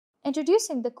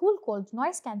Introducing the COOLCOLD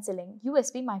noise cancelling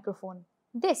USB microphone.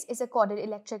 This is a corded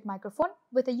electric microphone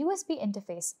with a USB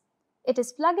interface. It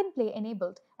is plug-and-play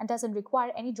enabled and doesn't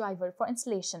require any driver for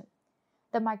installation.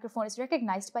 The microphone is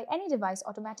recognized by any device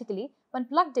automatically when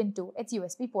plugged into its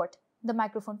USB port. The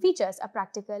microphone features a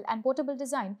practical and portable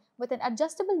design with an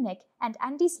adjustable neck and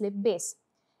anti-slip base.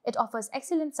 It offers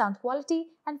excellent sound quality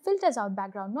and filters out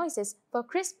background noises for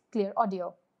crisp, clear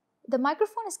audio. The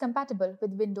microphone is compatible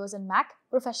with Windows and Mac,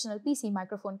 professional PC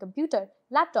microphone computer,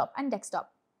 laptop and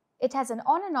desktop. It has an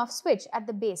on and off switch at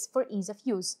the base for ease of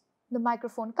use. The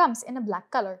microphone comes in a black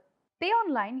color. Pay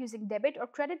online using debit or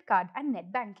credit card and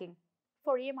net banking.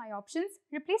 For EMI options,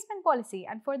 replacement policy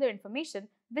and further information,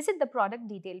 visit the product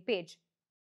detail page.